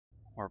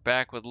We're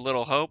back with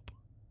Little Hope.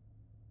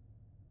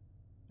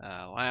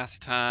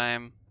 Last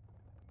time,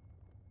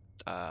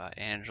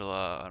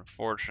 Angela,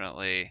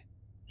 unfortunately,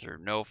 through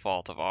no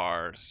fault of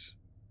ours,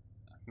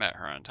 met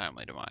her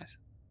untimely demise.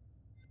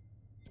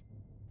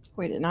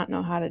 We did not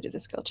know how to do the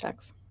skill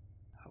checks.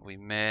 We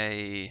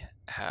may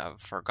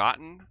have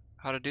forgotten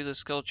how to do the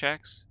skill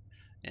checks.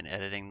 In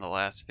editing the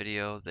last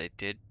video, they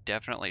did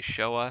definitely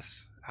show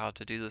us how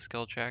to do the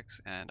skill checks,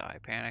 and I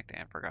panicked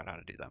and forgot how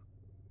to do them.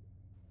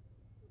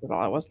 Well,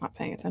 I was not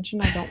paying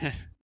attention. I don't.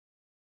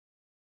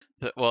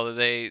 Well,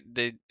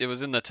 it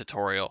was in the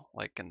tutorial,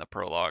 like in the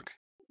prologue.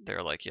 They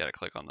were like, you had to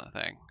click on the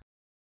thing.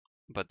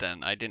 But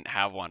then I didn't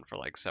have one for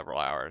like several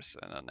hours,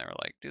 and then they were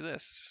like, do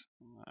this.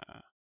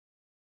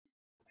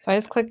 So I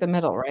just clicked the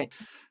middle, right?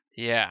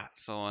 Yeah,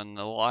 so when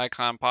the little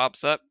icon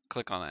pops up,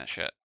 click on that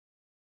shit.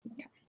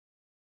 Okay.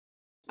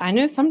 I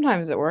knew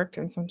sometimes it worked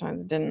and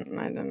sometimes it didn't, and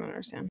I didn't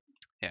understand.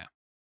 Yeah.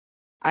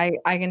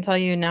 I can tell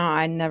you now,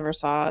 I never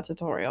saw a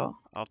tutorial.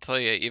 I'll tell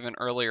you, even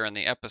earlier in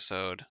the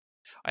episode,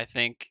 I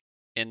think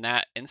in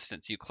that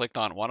instance you clicked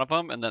on one of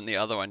them, and then the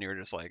other one you were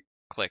just like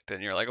clicked,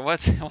 and you're like,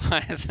 what?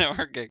 Why isn't it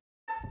working?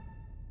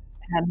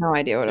 I had no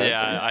idea what I was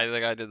doing. Yeah, I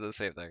think I did the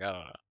same thing. I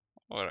don't know.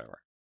 Whatever.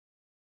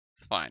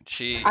 It's fine.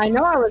 I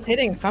know I was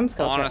hitting some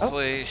skill check.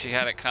 Honestly, she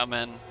had it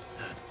coming.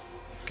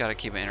 Gotta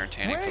keep it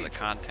entertaining for the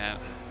content.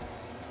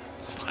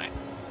 It's fine.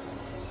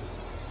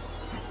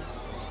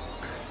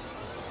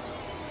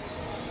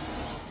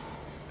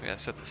 We gotta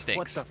set the stakes.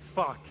 What the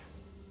fuck?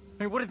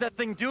 I mean, what did that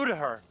thing do to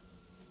her?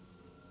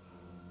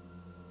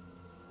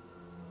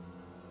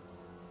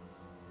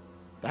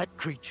 That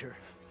creature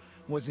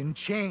was in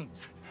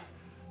chains,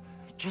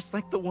 just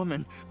like the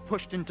woman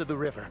pushed into the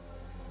river.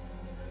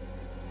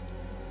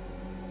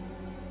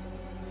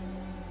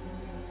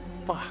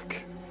 Fuck.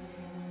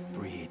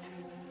 Breathe.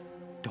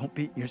 Don't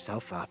beat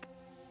yourself up.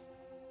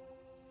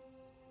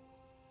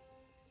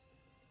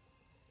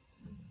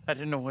 I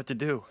didn't know what to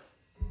do.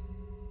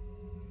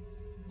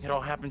 It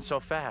all happened so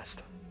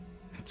fast.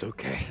 It's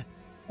okay.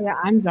 Yeah,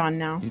 I'm John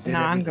now, You so did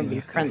now I'm gonna everything be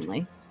you could.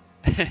 friendly.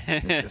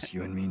 It's just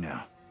you and me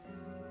now.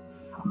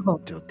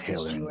 Oh, Till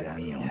Taylor and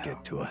Daniel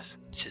get to us.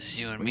 Just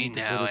you and We me need to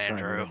now, put aside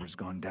Andrew. whatever's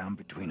gone down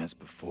between us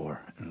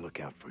before and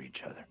look out for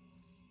each other.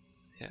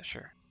 Yeah,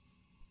 sure.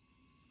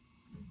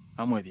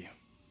 I'm with you.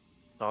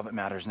 All that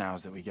matters now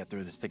is that we get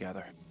through this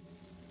together.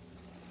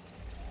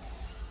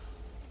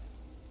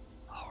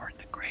 Oh, we're in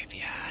the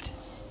graveyard.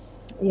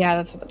 Yeah,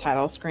 that's what the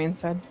title screen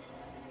said.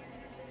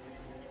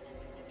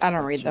 I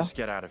don't read Let's just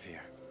get out of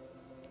here.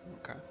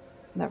 Okay.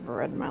 though. Never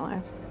read in my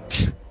life.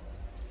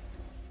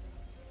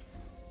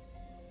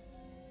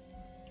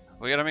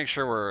 We gotta make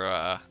sure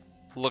we're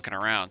looking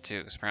around too,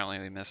 because apparently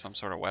we missed some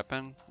sort of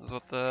weapon. Is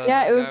what the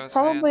Yeah, it guy was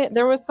probably saying?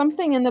 there was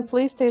something in the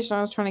police station I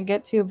was trying to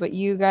get to, but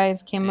you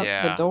guys came up to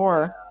the Yeah.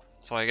 door.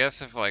 So I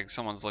guess if like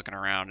someone's looking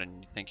around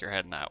and you think you're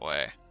heading that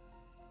way.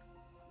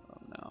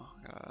 Oh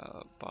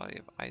no. Body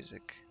of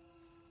Isaac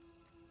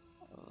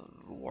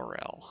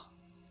Laurel.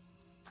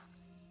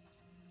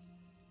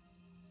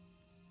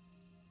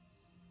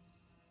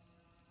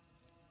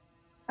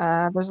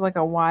 There's like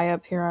a Y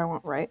up here. I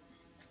went right.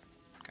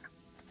 Okay.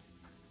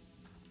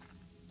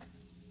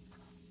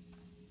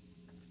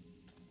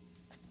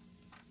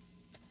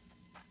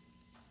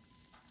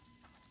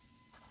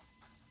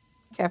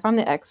 Okay, I found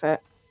the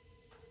exit.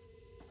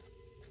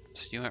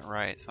 So you went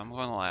right, so I'm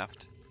going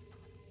left.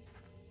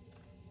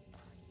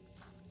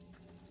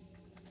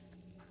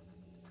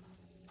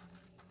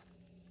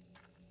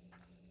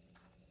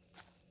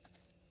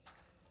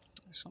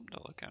 There's something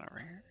to look at over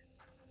here.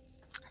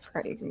 I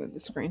forgot you can move the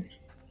screen.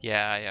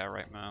 Yeah,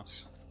 right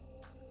mouse.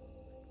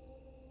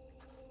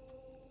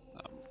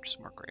 Just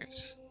more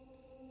graves.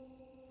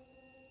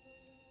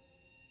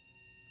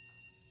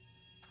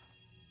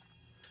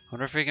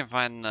 Wonder if we can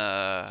find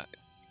the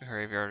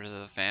graveyard of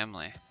the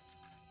family.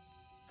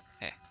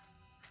 Hey.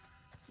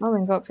 Oh, we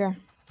can go up here.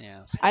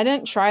 Yeah, I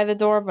didn't try the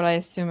door, but I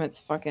assume it's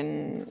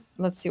fucking...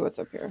 Let's see what's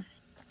up here.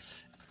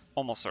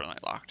 almost certainly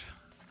locked.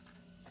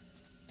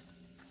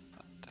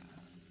 But,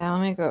 Yeah,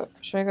 let me go.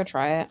 Should I go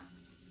try it?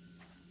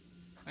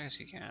 I guess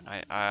you can.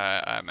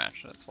 I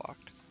imagine it's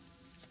locked.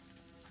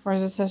 Or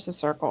is this just a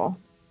circle?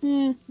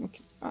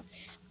 Okay. I'm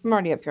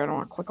already up here. I don't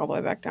want to click all the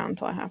way back down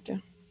until I have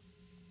to.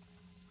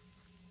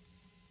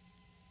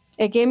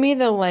 It gave me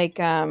the like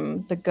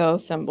the go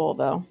symbol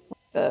though,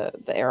 the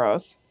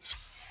arrows.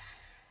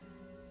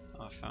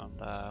 I found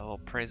a little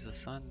praise the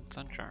sun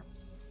charm.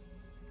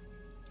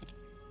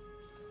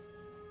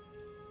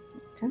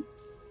 Okay.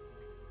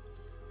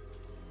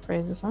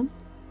 Praise the sun.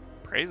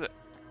 Praise it.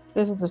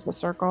 This is just a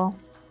circle.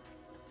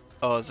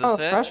 Oh, is this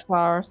it? Fresh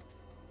flowers.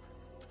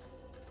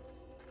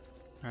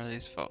 Who are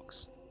these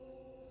folks?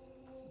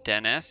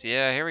 Dennis?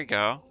 Yeah, here we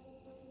go.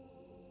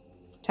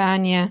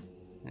 Tanya.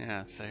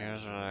 Yeah, so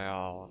here's where they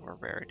all were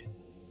buried.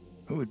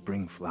 Who would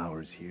bring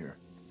flowers here?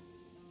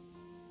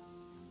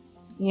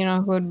 You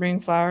know who would bring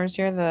flowers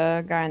here?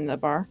 The guy in the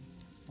bar.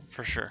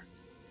 For sure.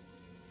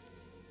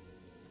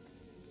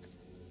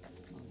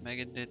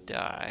 Megan did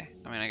die.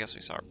 I mean, I guess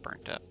we saw her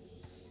burnt up.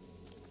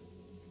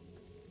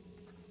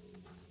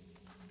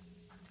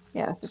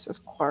 Yeah, it just says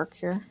Clark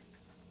here.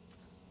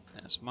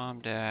 Yes, mom,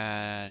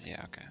 dad.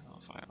 Yeah, okay.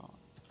 Level 5.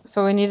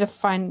 So we need to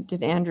find,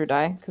 did Andrew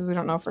die? Because we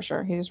don't know for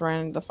sure. He just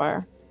ran into the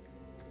fire.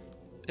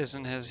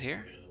 Isn't his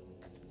here?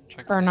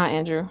 Check Or his not name.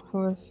 Andrew. Who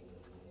was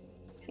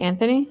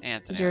Anthony?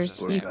 Anthony Did was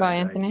his you name. saw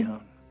Anthony?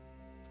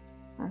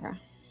 Okay.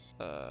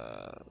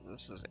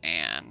 This is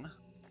Anne.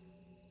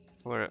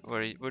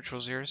 Which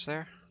was yours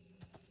there?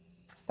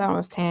 That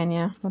was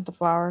Tanya with the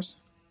flowers.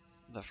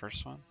 The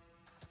first one?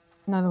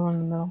 Another one in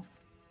the middle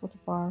with the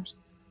flowers.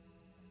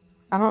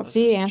 I don't This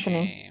see is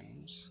Anthony.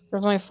 James.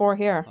 There's only 4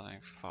 here. Loving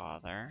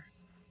father.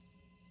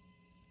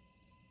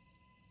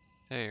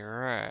 Hey,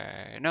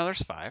 right. No,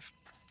 there's 5.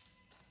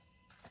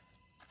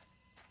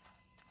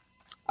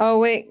 Oh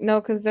wait, no,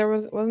 because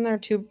wasn't there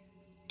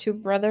two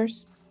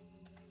brothers?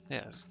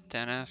 Yes,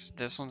 Dennis.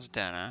 This one's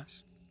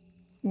Dennis.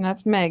 And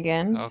that's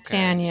Megan, Okay,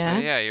 Tanya, so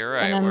yeah, you're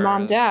right. and then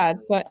mom, dad.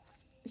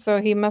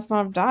 So he must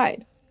not have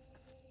died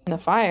in the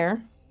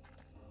fire.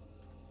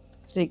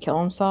 Did he kill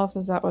himself?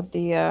 Is that what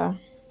the No,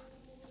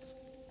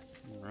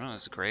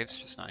 his grave's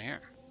just not here.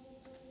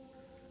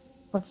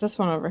 What's this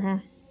one over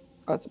here?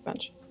 Oh, it's a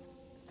bench.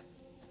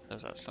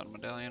 There's that sun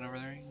medallion over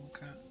there.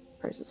 Okay,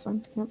 Praise the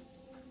sun. Yep.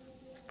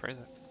 praise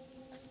it.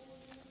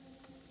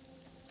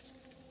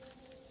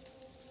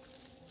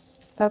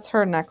 That's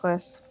her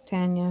necklace,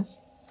 Tanya's.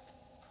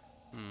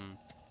 Hmm.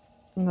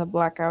 And the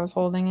black guy was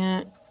holding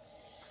it.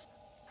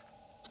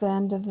 The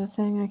end of the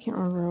thing, I can't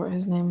remember what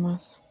his name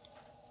was.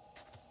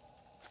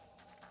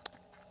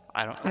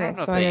 I don't Okay, know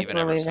so if I they guess even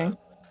we're ever leaving. said.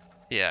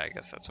 Yeah, I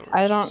guess that's what we're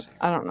I supposed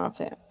to don't know if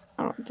they.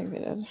 I don't think they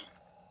did.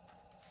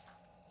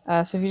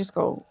 So if you just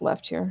go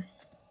left here,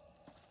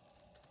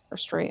 or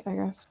straight, I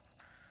guess.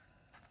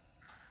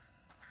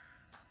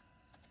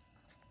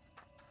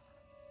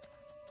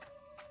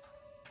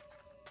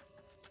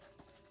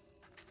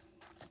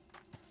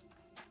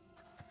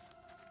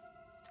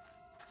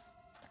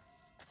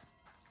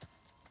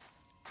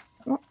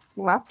 Oh,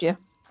 lapped you.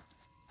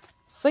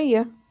 See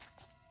ya.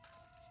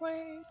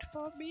 Wait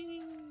for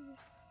me.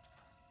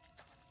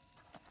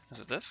 Is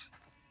it this?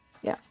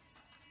 Yeah.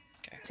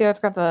 Okay. See how it's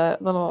got the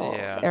little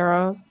Yeah.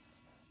 arrows?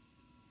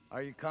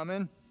 Are you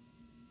coming?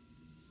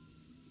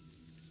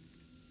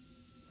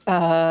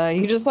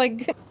 You just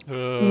like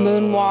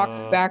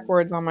moonwalk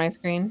backwards on my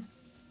screen.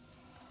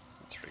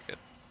 That's pretty good.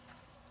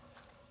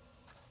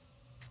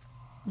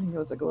 I think it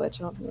was a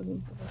glitch. I don't think it was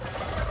a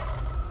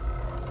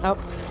glitch. Nope.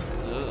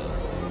 Ugh.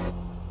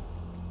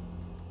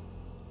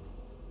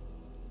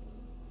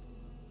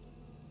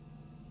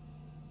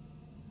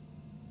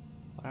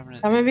 What happened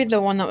to That might be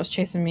the one that was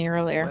chasing me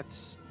earlier.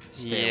 Let's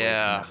stay away from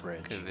Yeah, that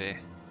bridge. could be.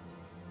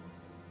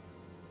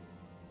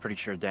 Pretty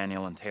sure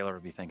Daniel and Taylor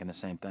would be thinking the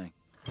same thing.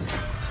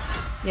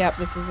 Yep,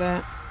 this is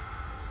it.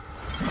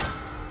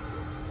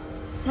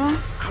 Huh?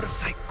 Out of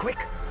sight, quick!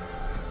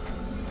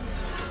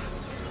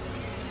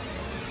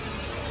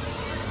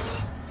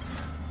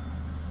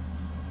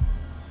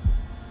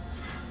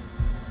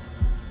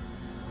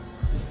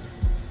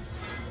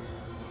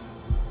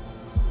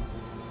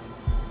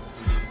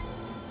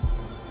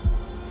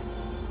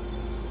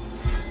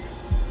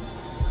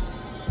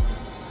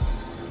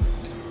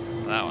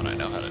 That one I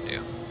know how to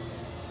do.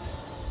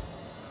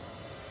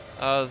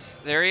 Oh,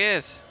 there he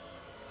is.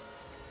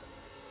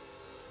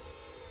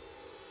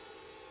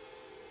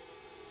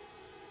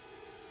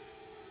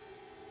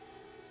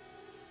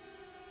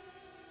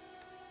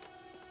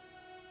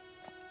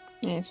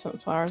 Yeah, he's putting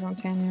flowers on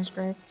Tanya's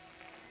grave.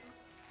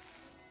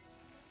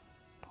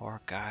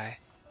 Poor guy.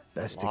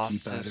 Best to Lost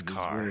keep out of his his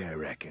car. way, I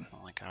reckon.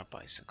 Only got a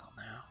bicycle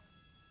now.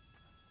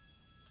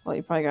 Well,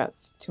 you probably got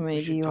too many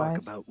We should talk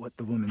DUIs. about what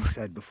the woman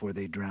said before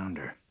they drowned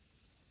her.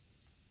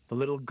 The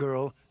little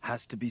girl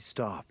has to be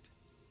stopped.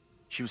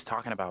 She was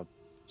talking about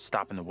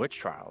stopping the witch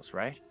trials,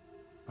 right?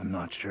 I'm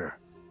not sure.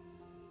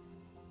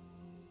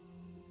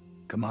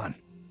 Come on,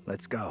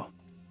 let's go.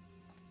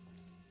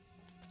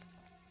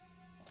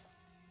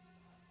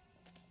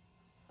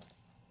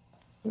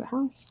 The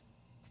house.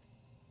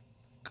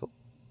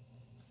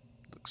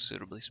 Looks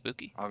suitably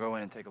spooky. I'll go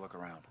in and take a look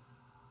around.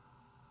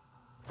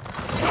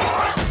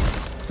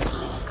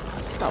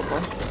 Oh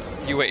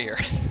boy. You wait here.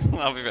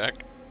 I'll be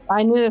back.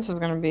 I knew this was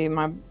gonna be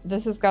my.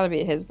 This has got to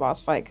be his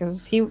boss fight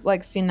because he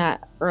like seen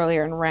that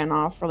earlier and ran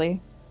off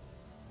really,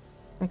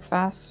 like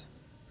fast.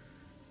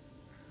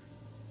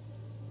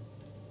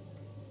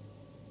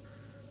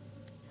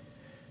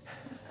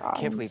 God,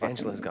 Can't believe fucking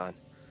Angela's gone.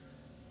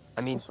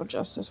 I mean, social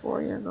justice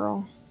warrior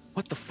girl.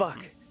 what the fuck?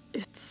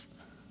 It's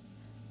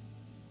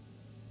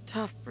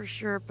tough for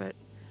sure, but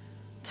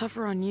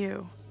tougher on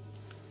you.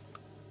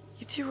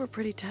 You two were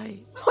pretty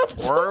tight.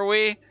 Were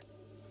we?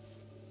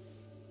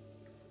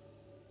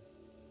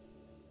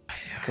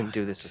 I couldn't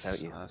do this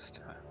without you. Let's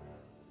do it.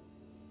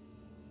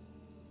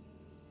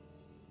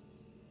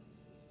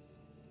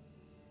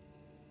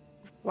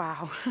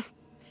 Wow.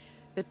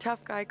 The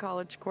tough guy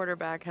college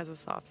quarterback has a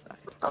soft side.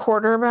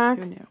 Quarterback?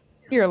 Who knew?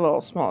 You're a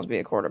little small to be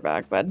a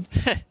quarterback, bud.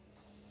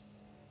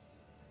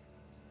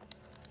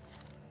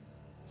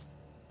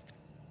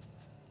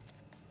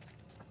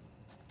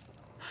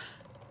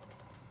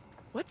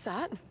 What's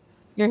that?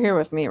 You're here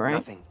with me, right?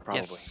 Nothing,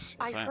 probably. Yes.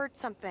 I yes, I am. heard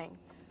something.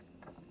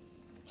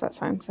 What's that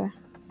sign say?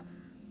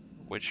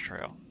 Witch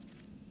trail.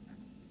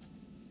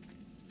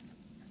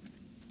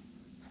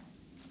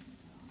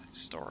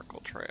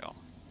 Historical trail.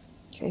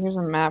 Okay, here's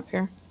a map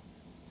here.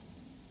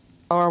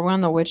 Oh, are we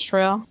on the witch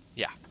trail?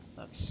 Yeah,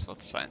 that's what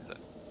the sign said.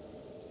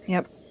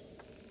 Yep.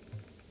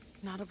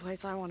 Not a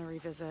place I want to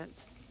revisit.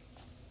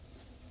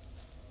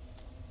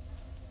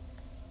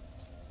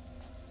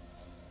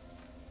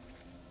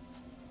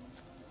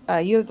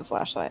 You have the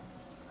flashlight.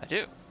 I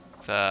do.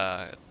 It's, in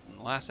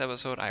the last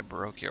episode, I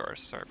broke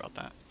yours. Sorry about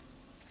that.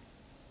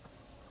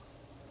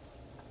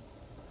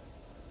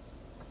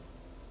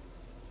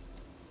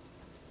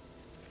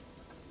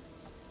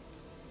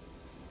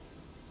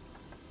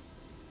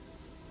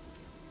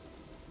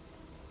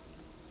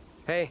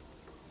 Hey,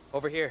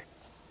 over here.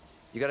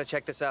 You gotta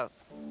check this out.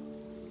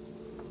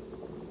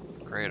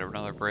 Great,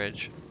 another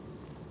bridge.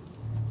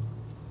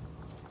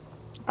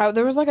 Oh,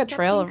 there was like a That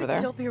trail thing over could there.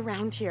 still be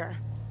around here.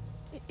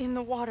 In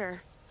the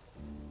water.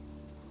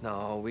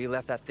 No, we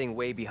left that thing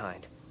way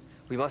behind.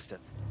 We must have.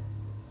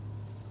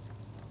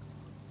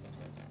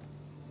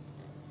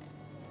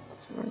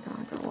 This isn't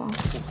gonna go well.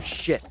 Oh,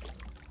 shit.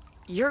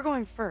 You're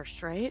going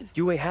first, right?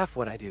 You weigh half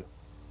what I do.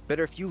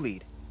 Better if you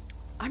lead.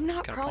 I'm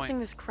not Got a crossing point.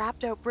 this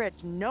crapped out bridge.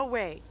 No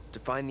way. To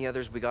find the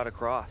others we gotta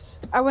cross.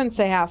 I wouldn't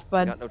say half, We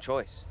bud. got no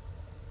choice.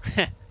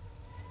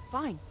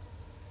 Fine.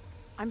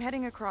 I'm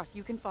heading across.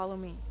 You can follow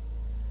me.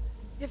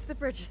 If the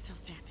bridge is still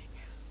standing.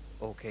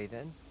 Okay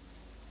then.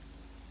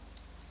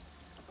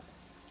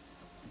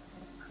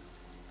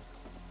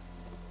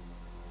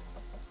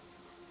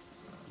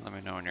 Let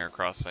me know when you're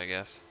across, I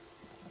guess.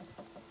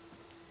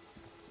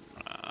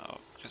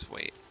 Just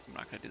wait. I'm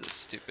not gonna do this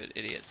stupid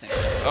idiot thing.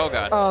 Oh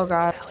god. Oh What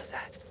god, the hell is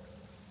that?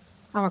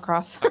 I'm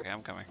across. Okay,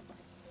 I'm coming.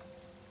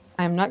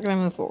 I'm not gonna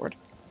move forward.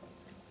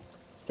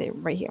 Stay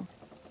right here.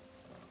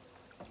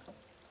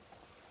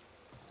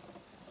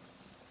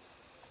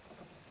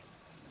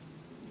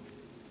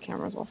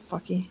 Camera's all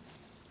fucky.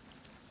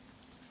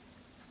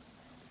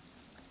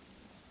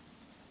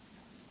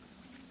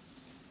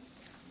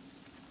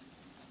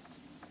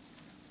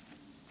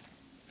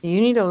 You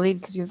need to lead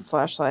because you have the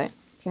flashlight.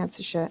 Can't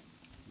see shit.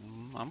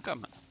 I'm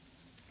coming.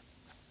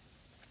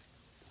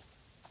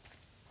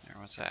 There,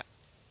 what's that?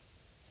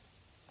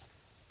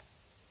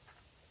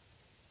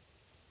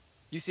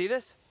 You see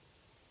this?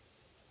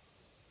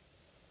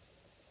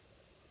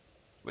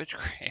 Witch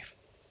grave.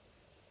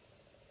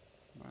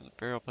 Or the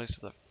burial place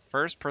of the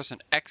first person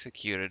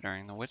executed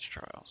during the witch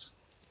trials.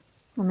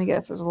 Let me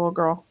guess, there's a little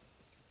girl.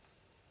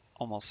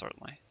 Almost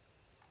certainly.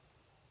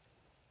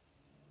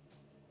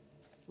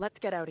 Let's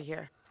get out of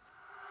here.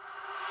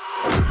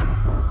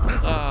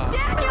 Ah.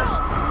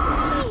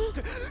 Daniel!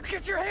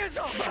 Get your hands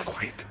off us!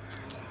 Quiet.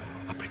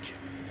 I beg you.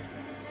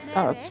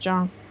 Oh, it's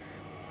John.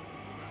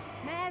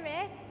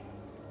 Mary?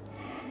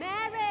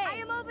 Mary! I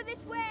am over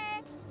this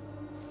way!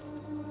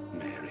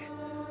 Mary.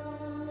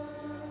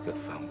 The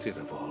fountain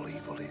of all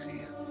evil is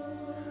here.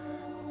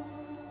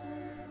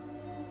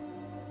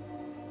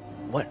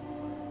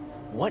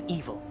 What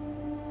evil?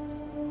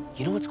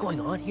 You know what's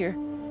going on here?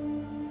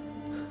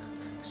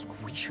 'Cause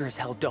we sure as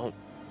hell don't.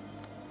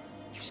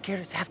 You scared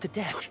us half to You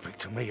death. speak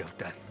to me of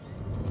death.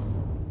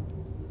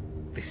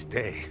 This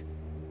day,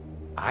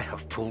 I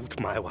have pulled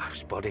my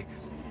wife's body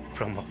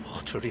from a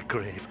watery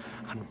grave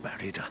and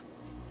buried her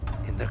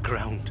in the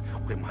ground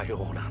with my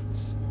own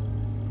hands.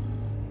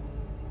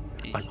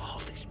 And all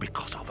this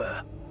because of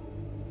her.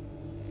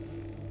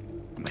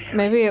 Mary.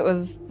 Maybe it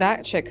was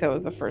that chick that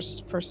was the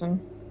first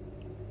person.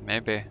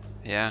 Maybe.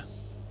 Yeah.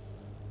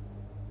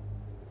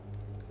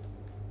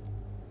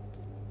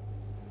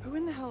 Who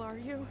in the hell are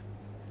you?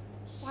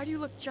 Why do you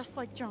look just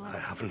like John? I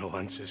have no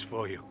answers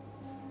for you.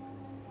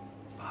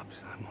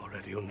 Perhaps I'm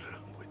already under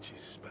a witch's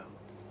spell.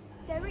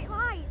 There it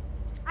lies.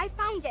 I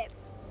found it.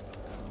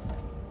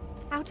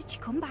 How did you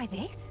come by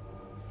this?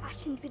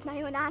 Fashioned with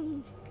my own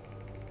hand.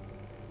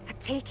 I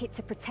take it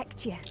to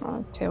protect you.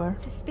 Oh, Taylor.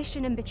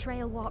 Suspicion and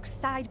betrayal walk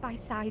side by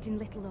side in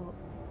Little Hope.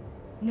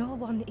 No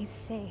one is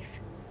safe.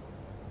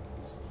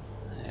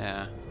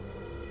 Yeah.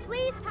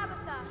 Please,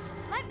 Tabitha,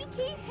 let me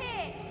keep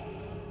here.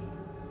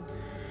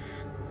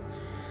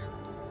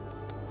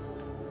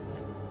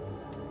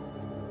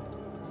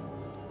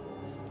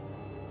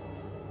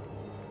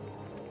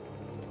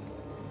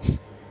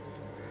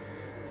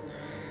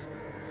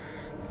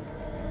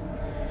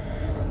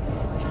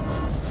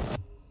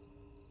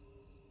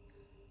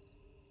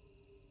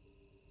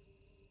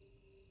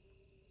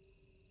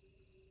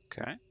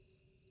 Okay.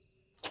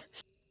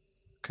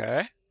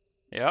 Okay.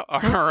 Yep.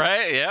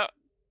 Alright, yep.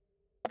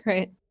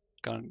 Great.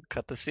 Gonna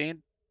cut the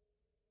scene.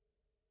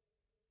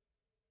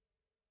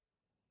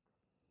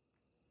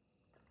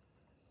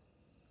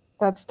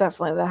 That's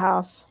definitely the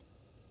house.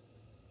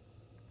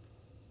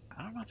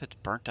 I don't know if it's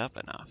burnt up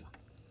enough.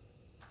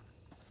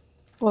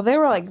 Well, they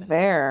were like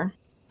there.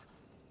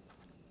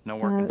 No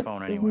working It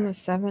phone was in anywhere. the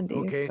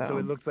 70s. Okay, so so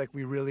it looks like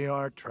we really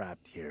are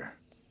trapped here.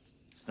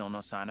 Still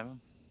no sign of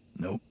him?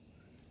 Nope.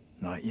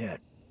 Not yet.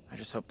 I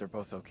just hope they're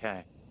both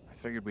okay. I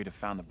Figured we'd have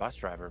found the bus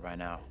driver by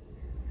now.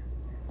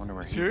 Wonder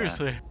where he's at.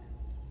 Seriously.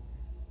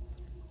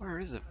 Where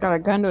is it? Got a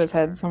gun to his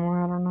head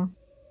somewhere. I don't know.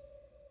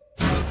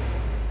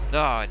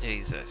 Oh,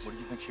 Jesus. What do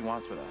you think she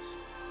wants with us?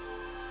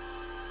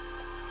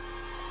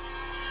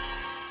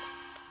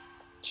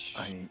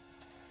 I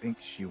think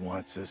she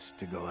wants us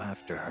to go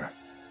after her.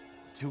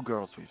 The 2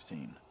 girls we've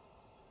seen.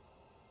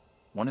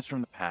 One is from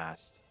the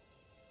past.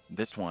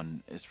 This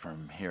one is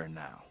from here and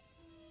now.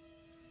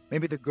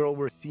 Maybe the girl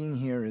we're seeing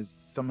here is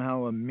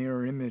somehow a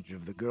mirror image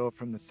of the girl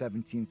from the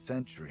 17th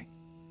century.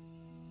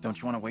 Don't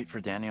you want to wait for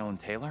Daniel and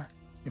Taylor?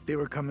 If they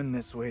were coming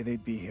this way,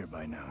 they'd be here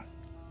by now.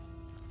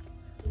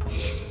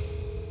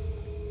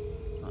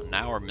 Oh,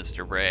 now we're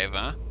Mr. Brave,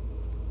 huh?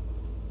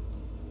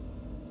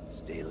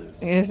 Stay loose.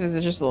 I guess this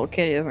is just a little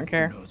kid. He doesn't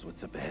care. Who knows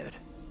what's up ahead?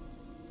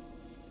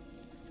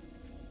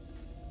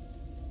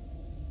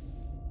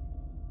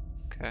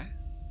 Okay.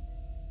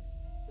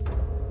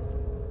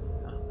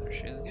 Oh, there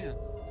she is again.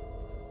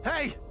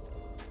 Hey!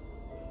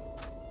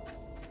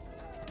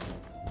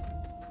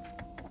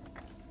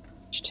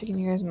 Just taking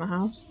you guys in the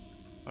house.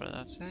 What did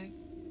that say?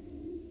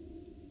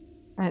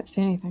 I didn't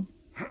see anything.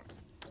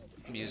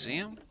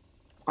 Museum?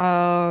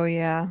 Oh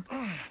yeah.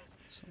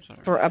 Some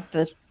sort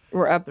of...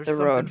 We're up There's the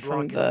something road from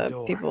blocking the the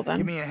door. people then.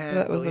 Give me a hand,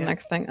 That was will the ya?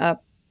 next thing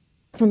up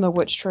from the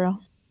witch trail.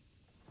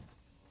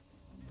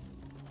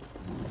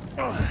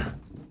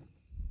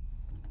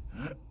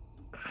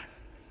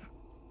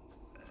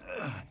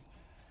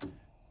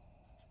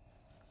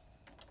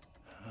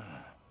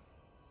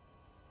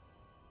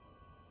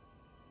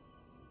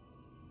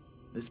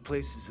 This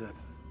place is a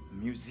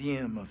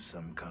museum of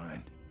some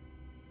kind.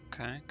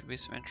 Okay, could be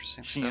some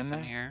interesting She stuff in in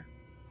there? here.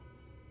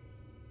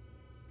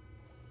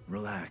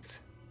 Relax.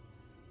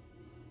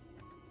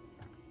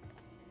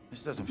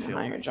 This doesn't feel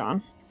Now you're right.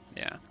 John.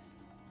 Yeah.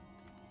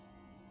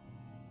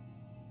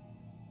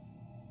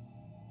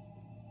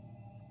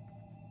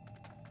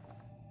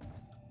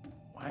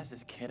 Why is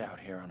this kid out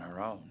here on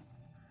her own?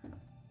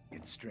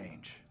 It's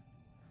strange.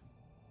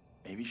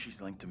 Maybe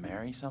she's linked to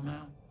Mary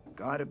somehow?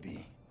 Gotta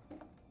be.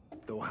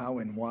 Though how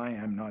and why,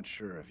 I'm not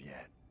sure of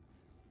yet.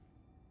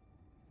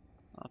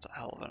 That's a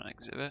hell of an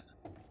exhibit.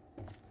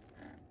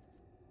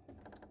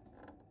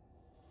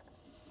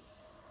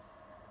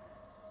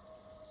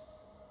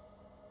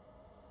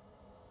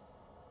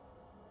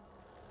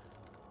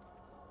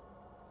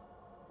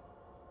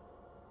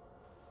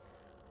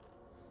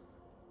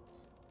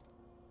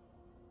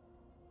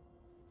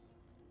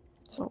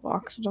 It's a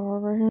locked door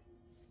over here.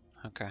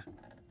 Okay.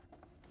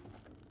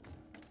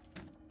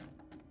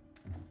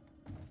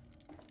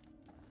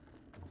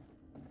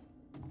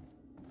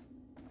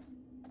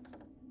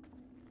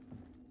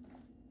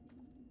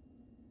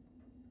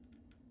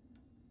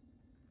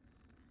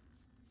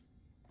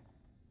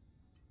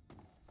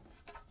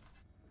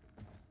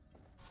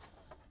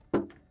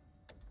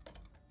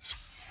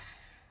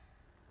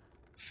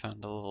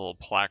 Found a little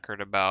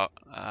placard about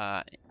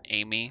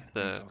Amy, It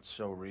the felt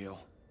so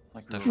real.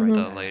 Like the, we were right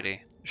the there.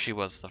 lady. She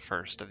was the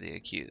first of the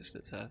accused,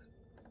 it says.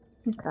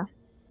 Okay.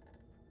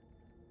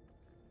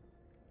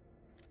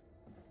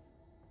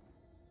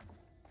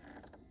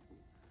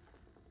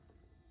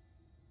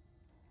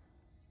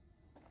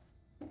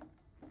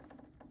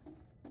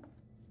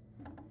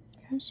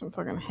 Okay, some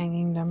fucking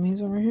hanging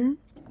dummies over here.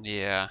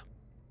 Yeah.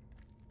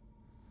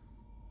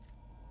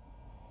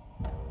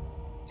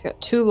 He's got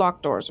 2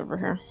 locked doors over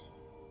here.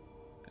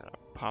 Got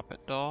a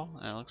Poppet doll,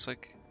 and it looks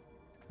like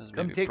it was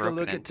Come maybe take a broken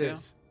look at into.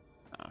 this.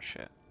 Oh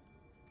shit.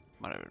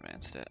 Might have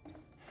advanced it.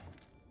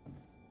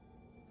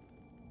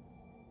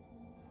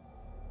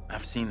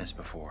 I've seen this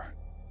before.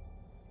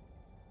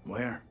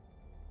 Where?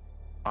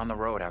 On the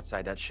road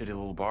outside that shitty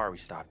little bar we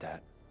stopped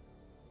at.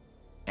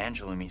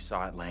 Angela and me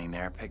saw it laying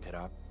there, picked it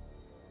up.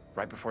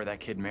 Right before that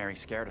kid Mary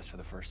scared us for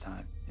the first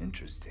time.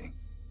 Interesting.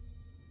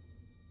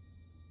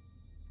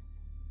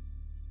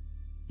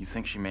 You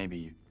think she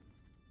maybe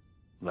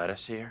let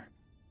us see her?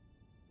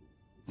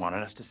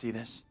 Wanted us to see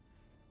this?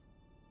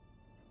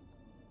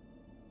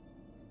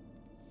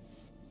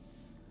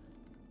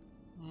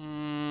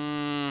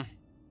 Mm,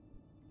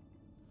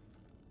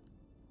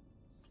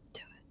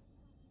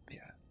 yeah.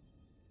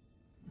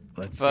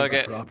 Let's Fuck take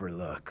it. a proper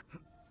look.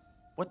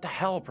 What the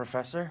hell,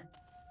 Professor?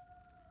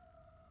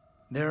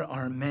 There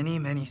are many,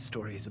 many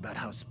stories about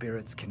how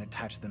spirits can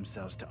attach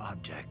themselves to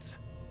objects.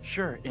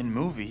 Sure, in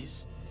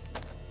movies.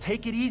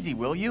 Take it easy,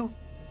 will you?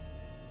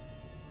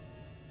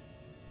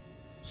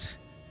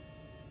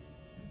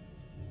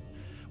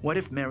 What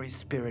if Mary's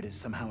spirit is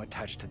somehow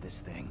attached to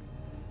this thing?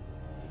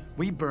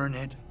 We burn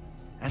it,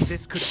 and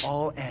this could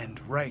all end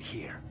right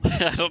here.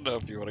 I don't know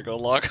if you want to go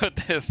along with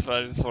this,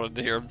 but I just wanted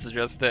to hear him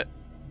suggest it.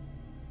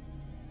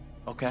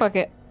 Okay, Fuck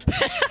it.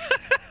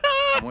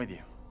 I'm with you.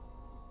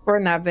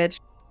 Burn that bitch.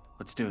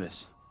 Let's do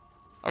this.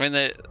 I mean,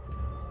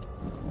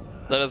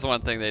 that is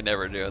one thing they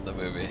never do in the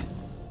movie.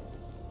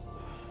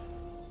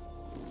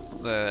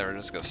 They never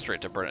just go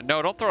straight to burn it.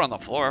 No, don't throw it on the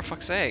floor,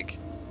 fuck's sake.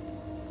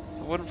 It's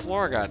a wooden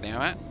floor,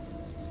 goddammit.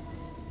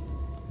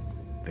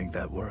 Think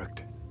that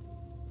worked?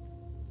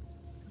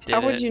 Did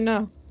How would it? you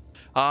know?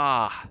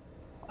 Ah,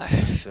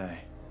 Hard to say.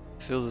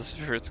 feel the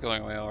spirits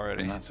going away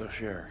already. I'm not so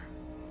sure.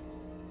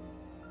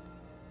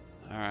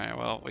 Alright,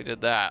 well, we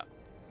did that.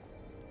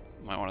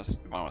 Might want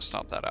to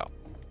stomp that out.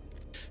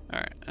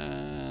 Alright,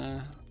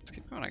 let's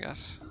keep going, I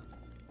guess.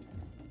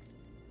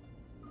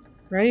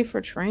 Ready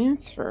for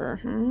transfer,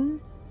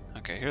 huh?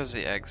 Okay, here's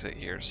the exit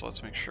here, so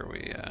let's make sure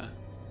we,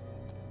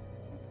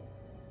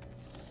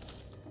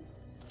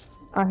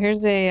 Oh,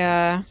 here's a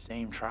It's the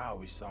same trial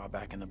we saw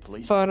back in the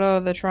police photo station.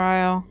 of the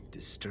trial.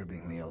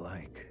 Disturbingly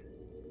alike.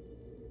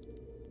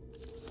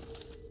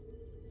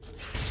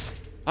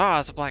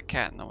 Ah, it's a black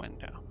cat in the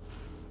window.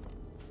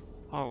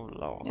 Oh,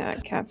 Lord. Yeah,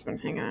 that cat's been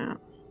hanging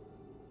out.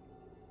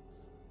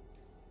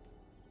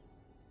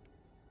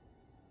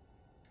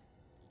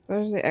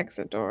 There's the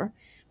exit door.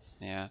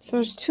 Yeah. So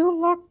there's 2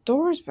 locked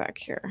doors back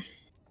here.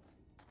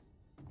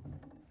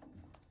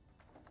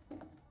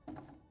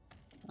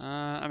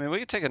 I mean, we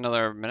could take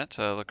another minute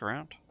to look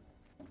around.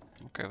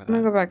 Okay with I'm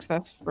gonna that. go back to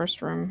that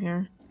first room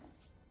here.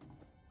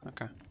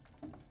 Okay.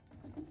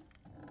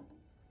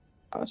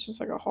 Oh, it's just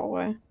like a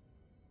hallway.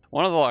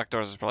 One of the locked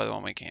doors is probably the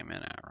one we came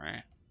in at,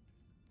 right?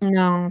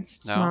 No,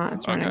 it's No? not.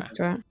 It's right Okay. next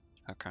to it.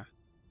 Okay.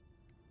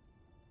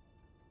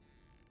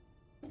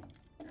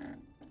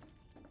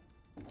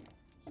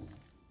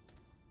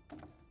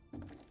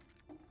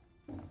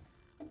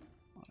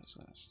 What is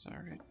this?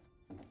 Alright.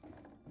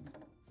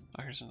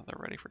 Oh, here's another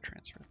ready for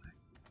transfer thing.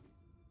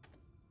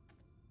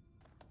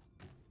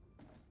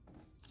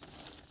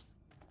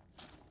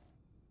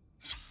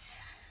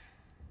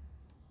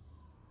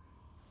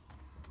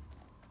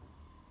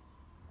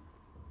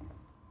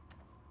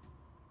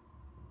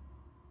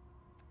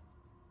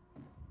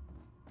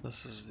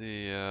 This is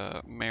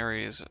the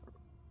Mary's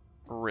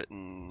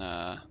written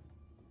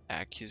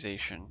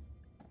accusation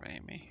of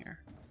Amy here.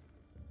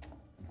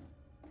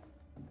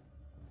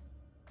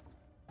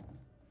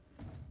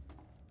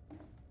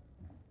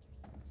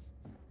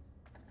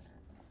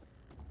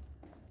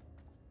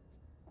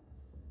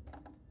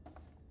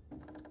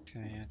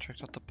 Okay, I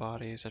checked out the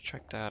bodies. I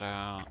checked that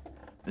out.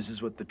 This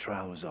is what the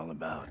trial was all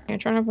about. You're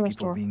trying to open this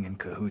People door. being in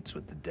cahoots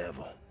with the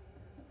devil.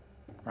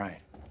 Right.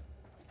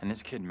 And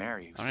this kid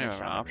Mary, who I don't even have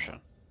snitched an on option.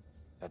 everyone,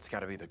 that's got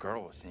to be the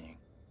girl we're seeing.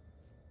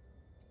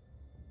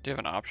 Do you have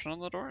an option on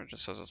the door? It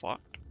just says it's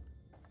locked.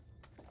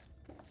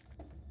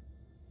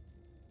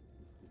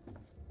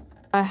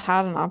 I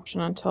had an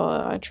option until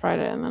I tried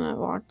it and then it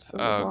locked. So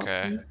it was locked.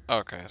 Okay.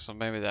 Okay, so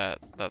maybe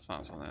that's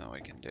not something that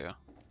we can do.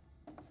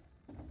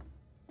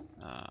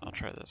 I'll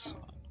try this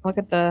one. Look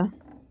at the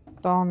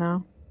doll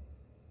now.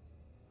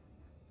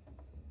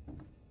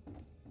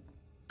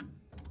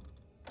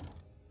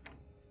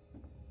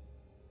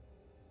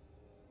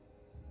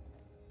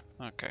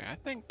 Okay, I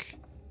think.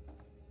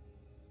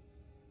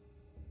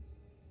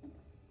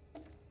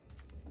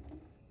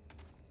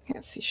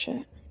 Can't see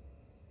shit.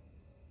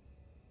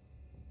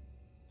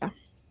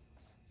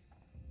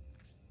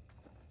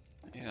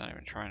 He's not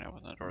even trying to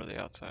open the door to the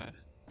outside.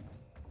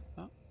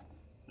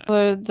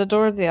 Oh, The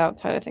door to the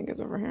outside, I think, is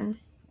over here.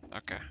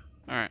 okay.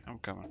 Alright, I'm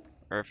coming.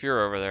 Or if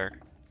you're over there.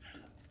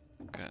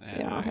 Go ahead,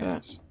 Yeah, I'll hit it.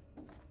 yes.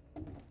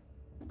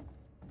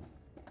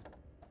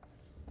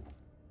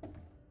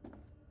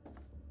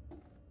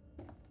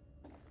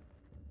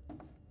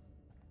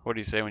 What do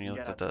you say when you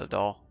Get looked at out the this way.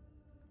 doll?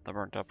 The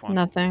burnt up one?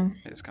 Nothing.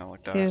 He just kind of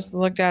looked at He it. just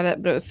looked at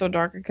it, but it was so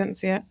dark I couldn't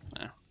see it.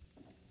 Yeah.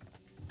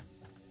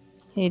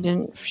 He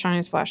didn't shine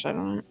his flashlight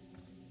on it.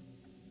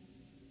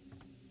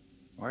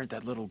 Where'd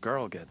that little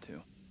girl get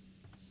to?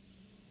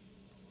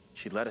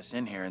 She let us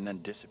in here and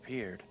then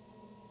disappeared.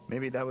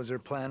 Maybe that was her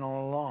plan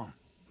all along.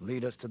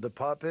 Lead us to the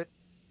Poppet.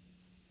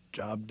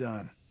 Job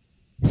done.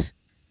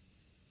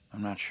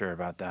 I'm not sure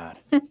about that.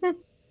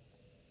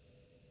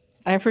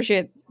 I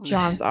appreciate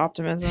John's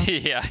optimism.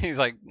 Yeah, he's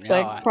like, no,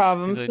 Like,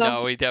 problem he's like, no,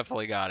 solved. we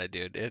definitely got it,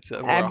 dude. It's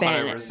we're I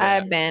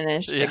 100%.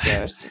 banished the Yeah.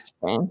 ghost. It's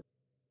fine.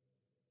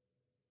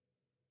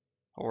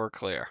 We're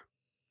clear.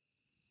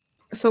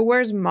 So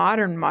where's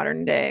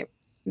modern day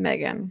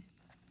Megan?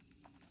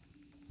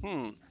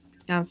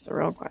 That's the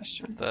real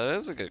question. That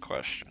is a good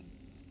question.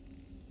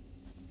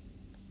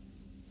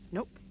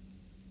 Nope.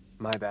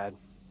 My bad.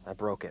 I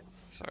broke it.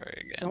 Sorry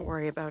again. Don't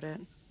worry about it.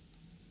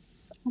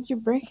 How'd you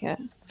break it?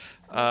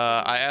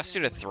 I asked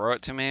you to throw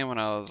it to me when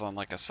I was on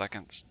like a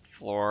second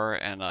floor,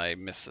 and I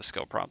missed the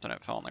skill prompt, and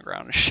it fell on the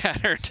ground and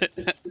shattered.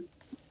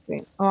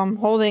 Wait. Oh, I'm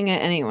holding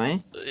it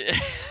anyway.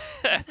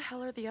 Where the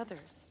hell are the others?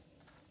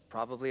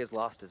 Probably as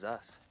lost as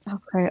us.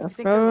 Okay, let's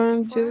think they're go looking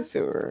into for the us?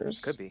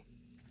 sewers. Could be.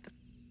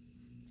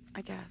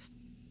 I guess.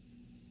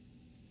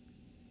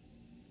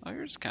 Oh,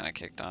 you're just kind of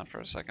kicked on for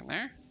a second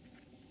there.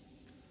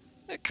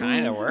 It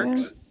kind of Yeah.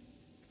 works.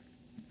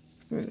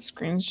 Maybe the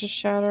screen's just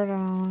shattered. I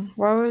don't know.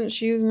 Why wasn't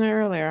she using it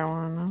earlier? I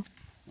want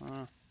to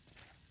know.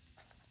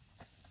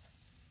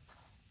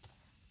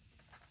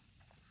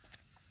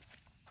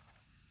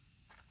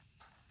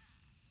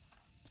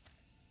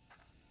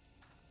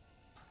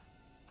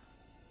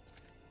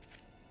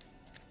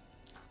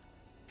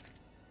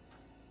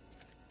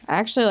 I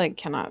actually like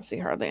cannot see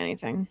hardly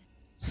anything.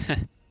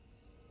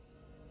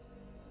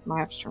 Might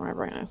have to turn my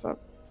brightness up.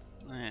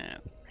 Yeah,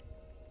 it's okay.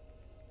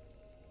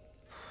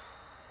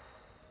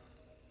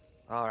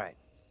 All right.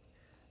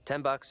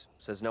 $10,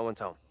 says no one's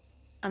home.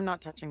 I'm not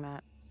touching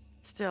that.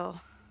 Still,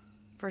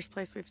 first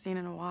place we've seen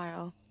in a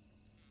while.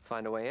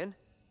 Find a way in?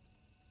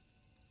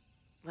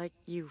 Like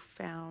you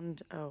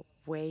found a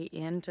way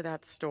into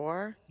that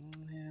store?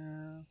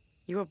 Yeah.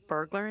 You a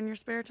burglar in your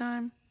spare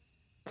time?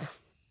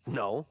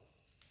 No.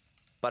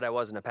 But I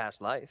was in a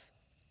past life.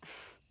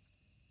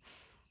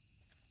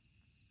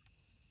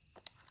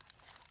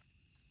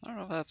 I don't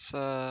know if that's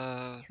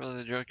really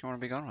the joke you want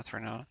to be going with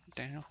right now,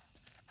 Daniel.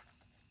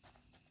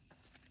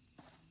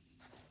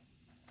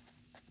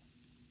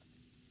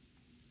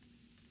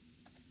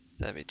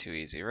 That'd be too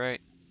easy, right?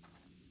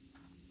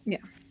 Yeah.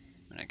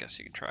 I mean, I guess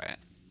you can try it.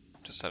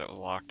 Just said it was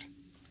locked.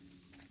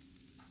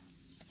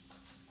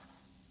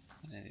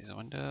 Any of these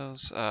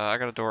windows? I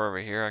got a door over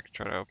here I could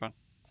try to open.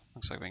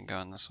 Looks like we can go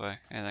in this way.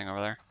 Anything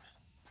over there?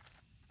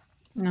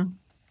 No.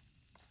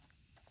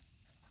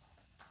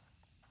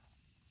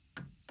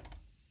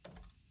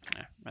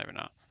 Yeah, maybe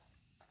not.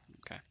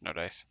 Okay, no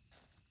dice.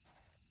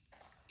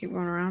 Keep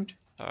going around.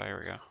 Oh, here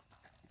we go.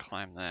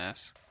 Climb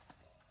this.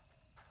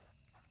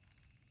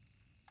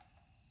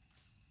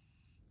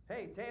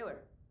 Hey, Taylor,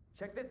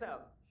 check this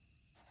out.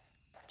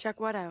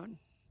 Check what out?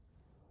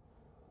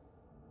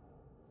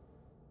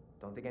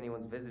 Don't think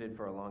anyone's visited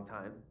for a long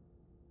time.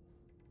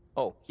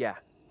 Oh, yeah.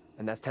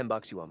 And that's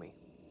 $10 you owe me.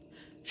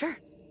 Sure.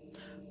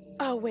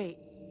 Oh, wait.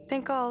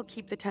 Think I'll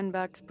keep the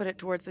 $10, put it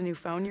towards the new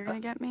phone you're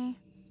gonna get me?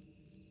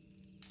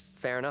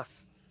 Fair enough.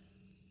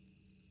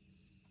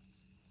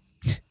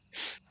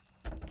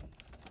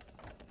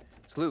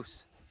 It's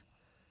loose.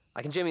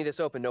 I can jimmy this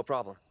open, no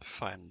problem.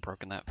 If I hadn't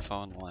broken that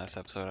phone in the last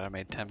episode, I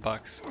made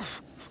 $10.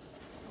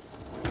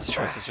 These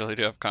choices really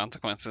do have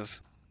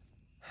consequences.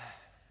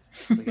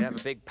 We could have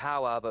a big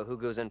powwow about who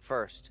goes in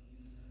first.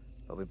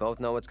 But we both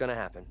know what's gonna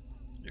happen.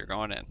 You're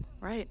going in.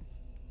 Right.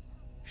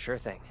 Sure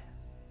thing.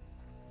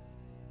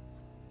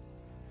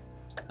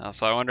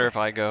 So I wonder if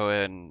I go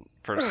in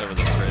first over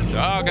the bridge.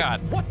 Oh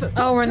god! What the?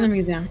 Oh, we're in the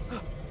museum.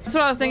 That's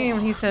what I was thinking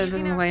when he said it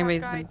doesn't Easy look now, like tough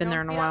anybody's guy. been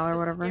there in a Don't while be or the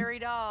whatever. Scary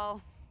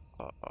doll.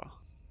 Uh-oh.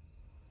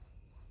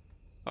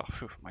 Oh,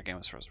 phew, my game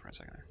was frozen for a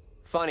second there.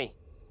 Funny.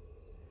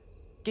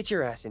 Get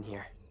your ass in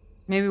here.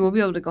 Maybe we'll be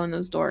able to go in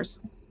those doors.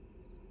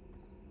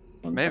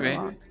 Maybe.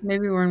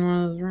 Maybe we're in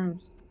one of those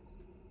rooms.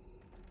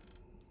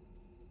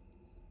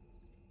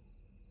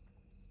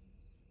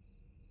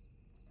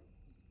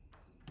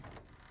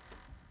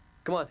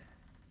 Come on.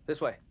 This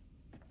way.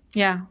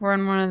 Yeah, we're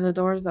in one of the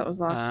doors that was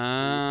locked.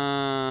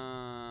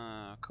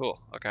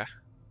 Cool. Okay.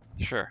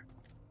 Sure.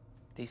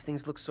 These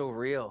things look so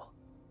real.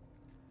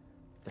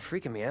 They're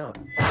freaking me out.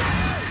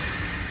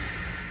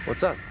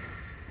 What's up?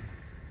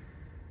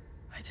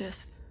 I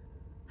just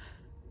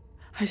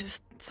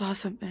saw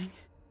something.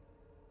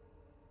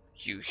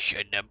 You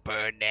shouldn't have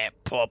burned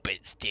that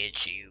Poppet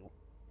statue.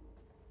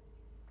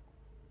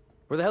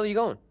 Where the hell are you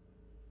going?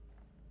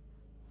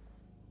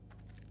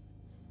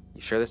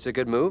 You sure this is a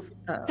good move?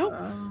 Nope.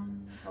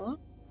 Hello?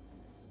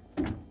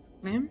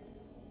 Ma'am?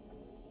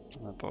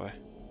 Oh boy.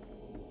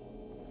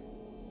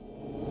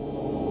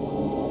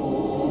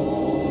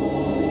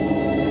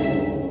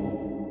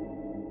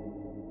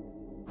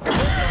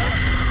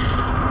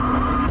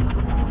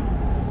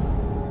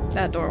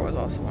 That door was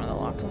also one of the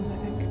locked ones, I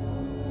think.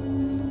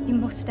 You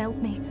must help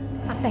me.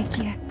 I beg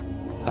you.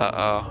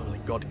 Uh-oh. Only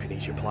God can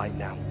ease your plight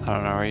now. I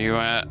don't know where you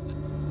at.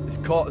 This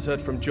court has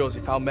heard from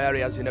Joseph how Mary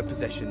has in her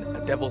possession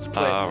a devil's Oh,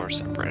 plaything, we're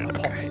separated. a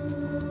Okay.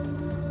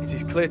 Poppet. It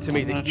is clear to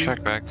me I'm that gonna you,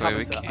 check back the way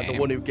we Tabitha, are the came.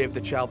 one who gave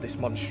the child this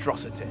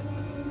monstrosity.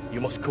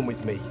 You must come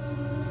with me.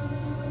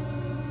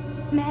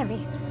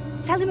 Mary,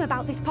 tell him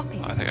about this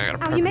Poppet. I think I got a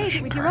How you made it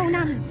premonition with your right own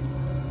here. hands.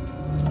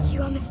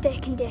 You are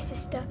mistaken, dear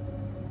sister.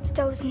 The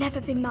doll has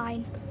never been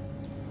mine.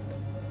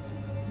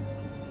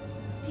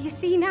 Do you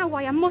see now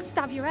why I must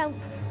have your help?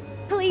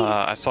 Please.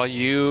 I saw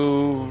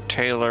you,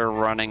 Taylor,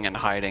 running and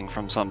hiding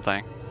from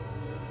something.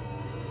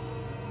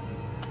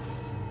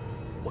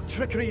 What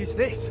trickery is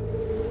this?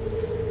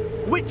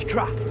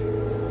 Witchcraft!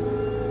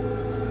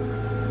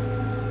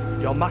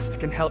 Your master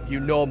can help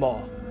you no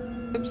more.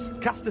 Oops.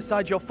 Cast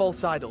aside your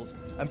false idols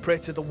and pray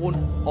to the one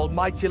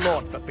Almighty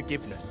Lord for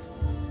forgiveness.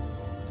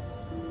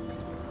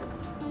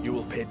 You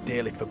will pay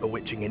dearly for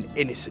bewitching an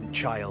innocent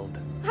child.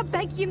 I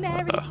beg you,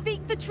 Mary,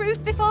 speak the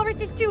truth before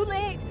it is too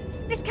late.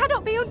 This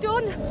cannot be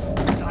undone.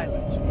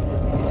 Silence.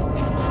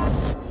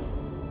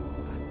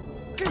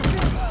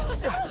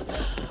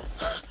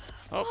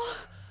 Oh.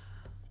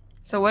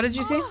 So what did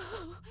you see?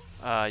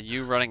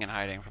 You running and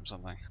hiding from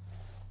something.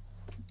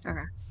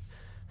 Okay.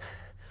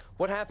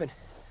 What happened?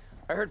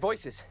 I heard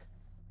voices.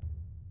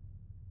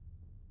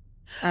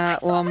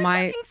 Well,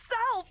 my fucking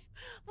self!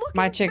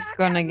 my Looking chick's back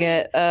gonna at me.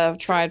 get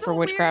tried So for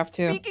weird, witchcraft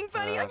too. Speaking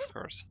funny, I mean, Of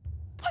course.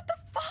 what the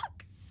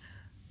fuck?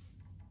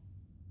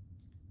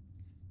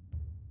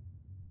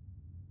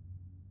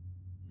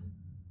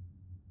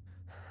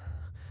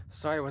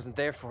 Sorry I wasn't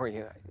there for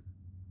you.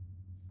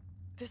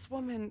 This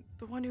woman,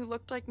 the one who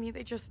looked like me,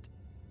 they just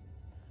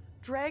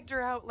dragged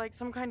her out like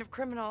some kind of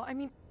criminal. I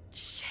mean,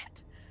 shit.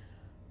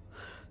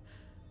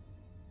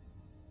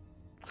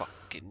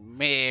 Fucking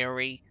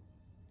Mary.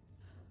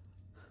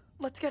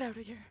 Let's get out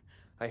of here.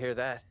 I hear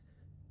that.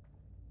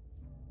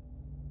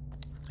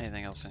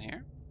 Anything else in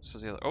here? This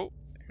is the other. Oh,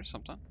 here's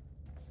something.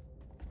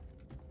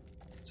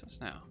 What's this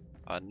now?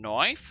 A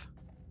knife?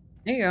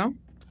 There you go.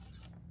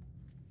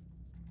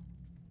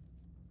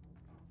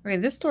 Okay,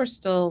 this door's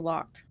still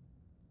locked.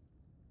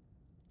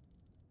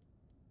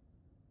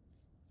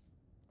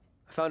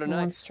 I found a One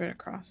knife. straight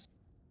across.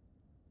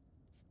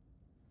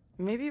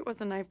 Maybe it was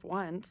a knife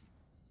once,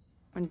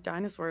 when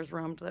dinosaurs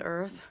roamed the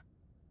earth.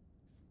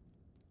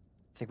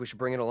 Think we should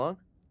bring it along?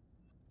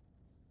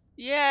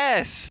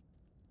 Yes!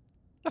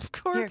 Of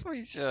course Here, we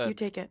You should.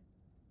 take it.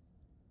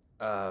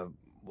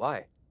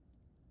 Why?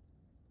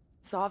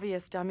 It's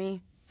obvious,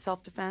 dummy.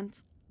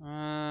 Self-defense.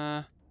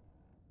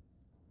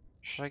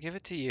 Should I give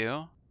it to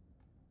you?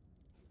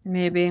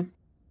 Maybe.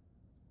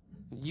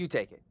 You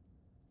take it.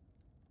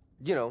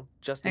 You know,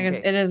 just I in guess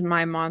case. it is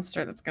my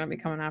monster that's gonna be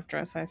coming after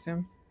us, I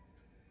assume.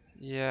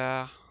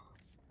 Yeah.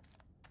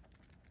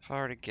 If I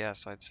were to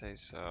guess, I'd say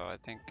so. I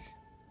think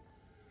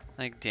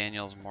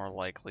Daniel's more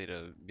likely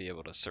to be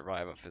able to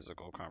survive a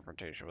physical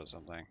confrontation with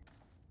something.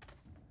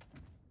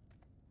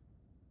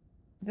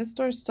 This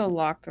door's still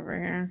locked over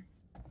here.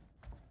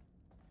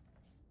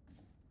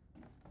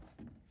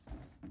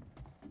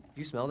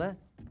 You smell that?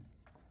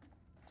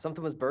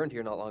 Something was burned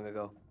here not long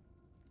ago.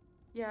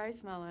 Yeah, I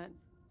smell it.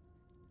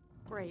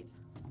 Great.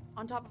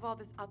 On top of all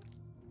this up.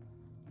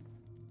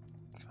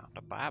 Found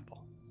a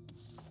Bible.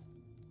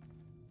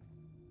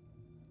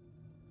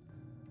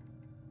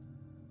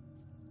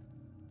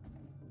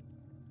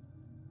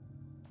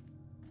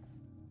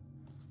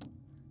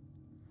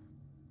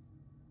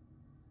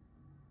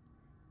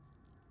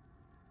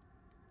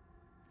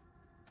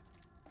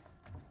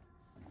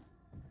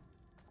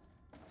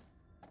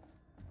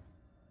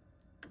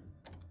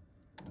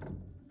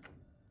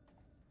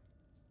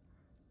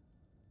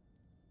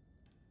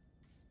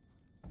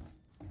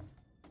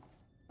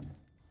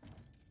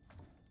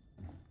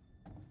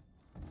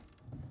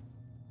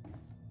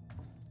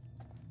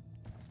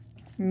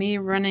 Me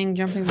running,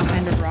 jumping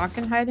behind a rock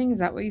and hiding? Is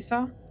that what you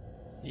saw?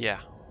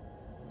 Yeah.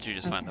 Did you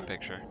just find the Okay.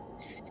 picture?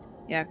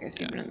 Yeah, okay, so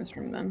Yeah. you've been in this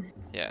room then.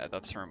 Yeah,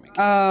 that's the room we came.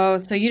 Oh,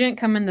 so you didn't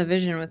come in the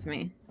vision with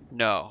me.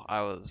 No,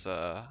 I was doing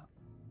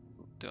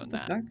What the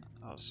that. fuck?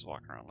 I was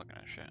walking around looking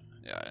at shit.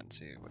 Yeah, I didn't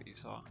see what you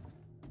saw.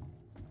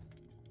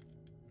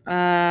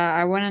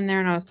 I went in there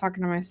and I was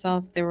talking to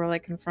myself. They were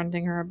like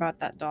confronting her about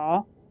that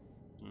doll.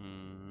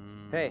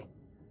 Hey,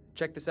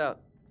 check this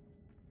out.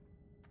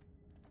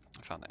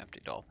 I found the empty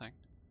doll thing.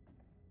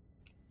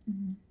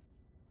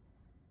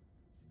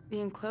 The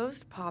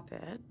enclosed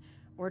poppet,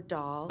 or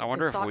doll, I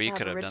wonder is if thought we to have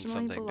could have done originally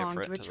something belonged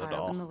different to to a the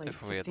child in the doll late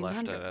if we had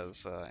left it 1600s.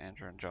 as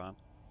Andrew and John.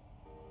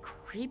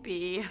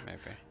 Creepy. Maybe.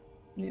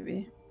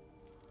 Maybe.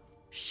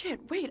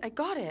 Shit, wait, I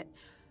got it.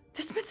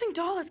 This missing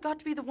doll has got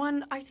to be the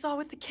one I saw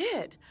with the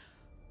kid.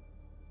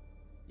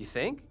 You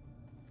think?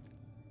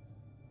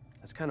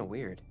 That's kind of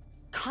weird.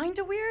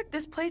 Kinda weird.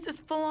 This place is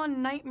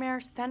full-on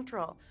nightmare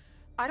central.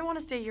 I don't want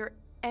to stay here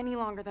any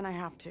longer than I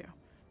have to.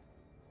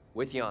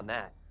 With you on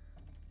that.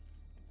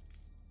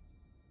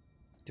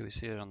 Do we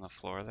see it on the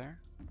floor there?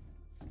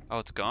 Oh,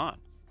 it's gone.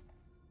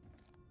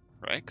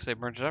 Right? Because they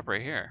burned it up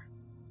right here.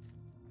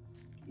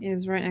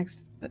 It's right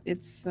next.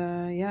 It's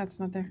yeah, it's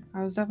not there.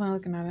 I was definitely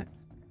looking at it.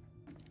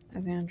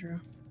 As Andrew.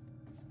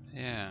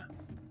 Yeah.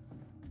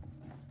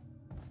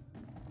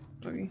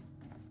 Boogie.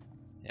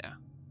 Yeah.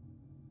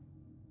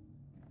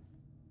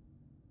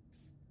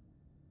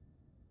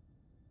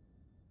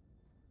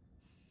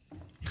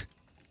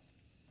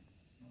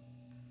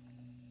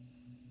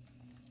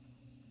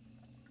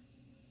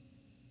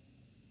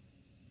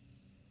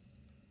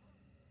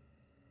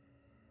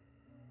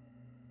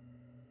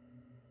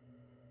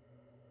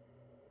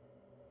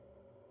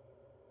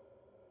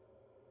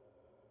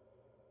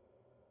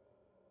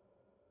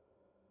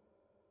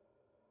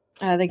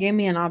 They gave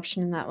me an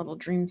option in that little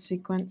dream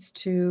sequence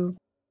to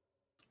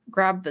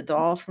grab the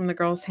doll from the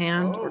girl's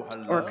hand or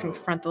hello.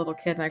 confront the little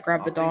kid, and I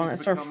grabbed Are the doll and it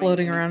things started becoming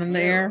floating any around in the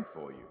clearer air.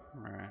 for you?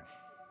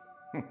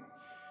 Alright.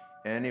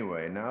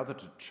 Anyway, now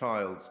that a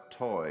child's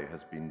toy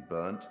has been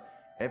burnt,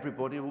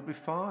 everybody will be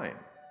fine.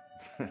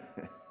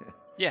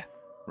 Yeah.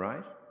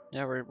 Right?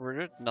 Yeah, we're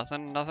good.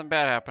 Nothing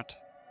bad happened.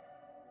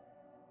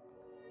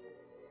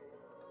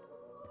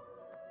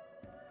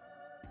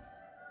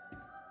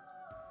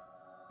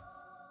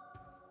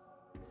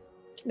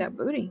 That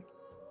booty.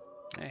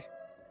 Hey.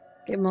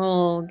 Give him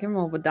a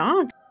little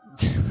badonk.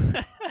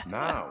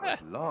 Now,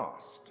 at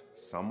last,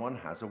 someone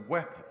has a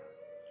weapon.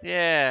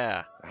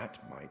 Yeah. That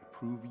might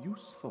prove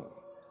useful.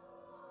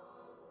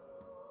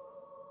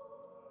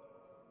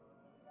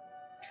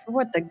 For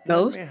what, the Let me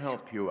ghosts?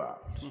 help you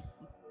out.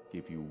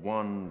 Give you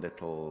one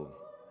little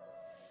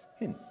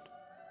hint.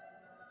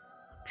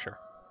 Sure.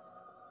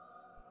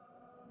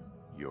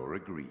 You're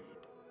agreed.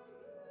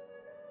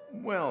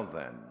 Well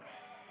then,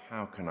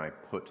 how can I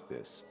put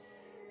this?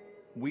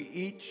 We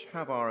each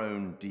have our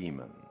own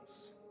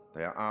demons.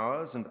 They are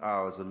ours and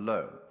ours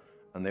alone,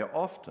 and they are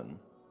often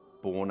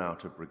born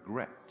out of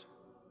regret.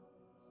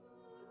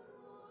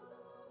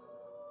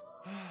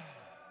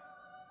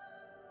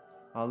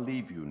 I'll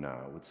leave you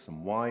now with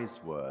some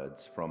wise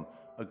words from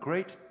a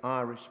great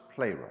Irish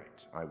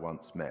playwright I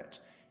once met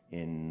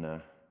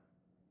in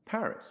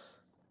Paris,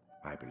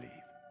 I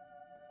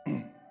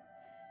believe.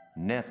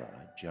 Never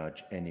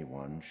judge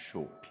anyone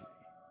shortly.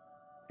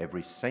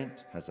 Every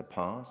saint has a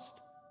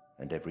past,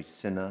 and every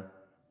sinner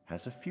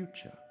has a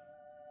future.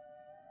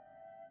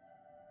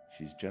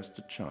 She's just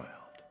a child.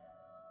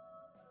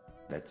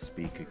 Let's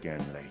speak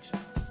again later.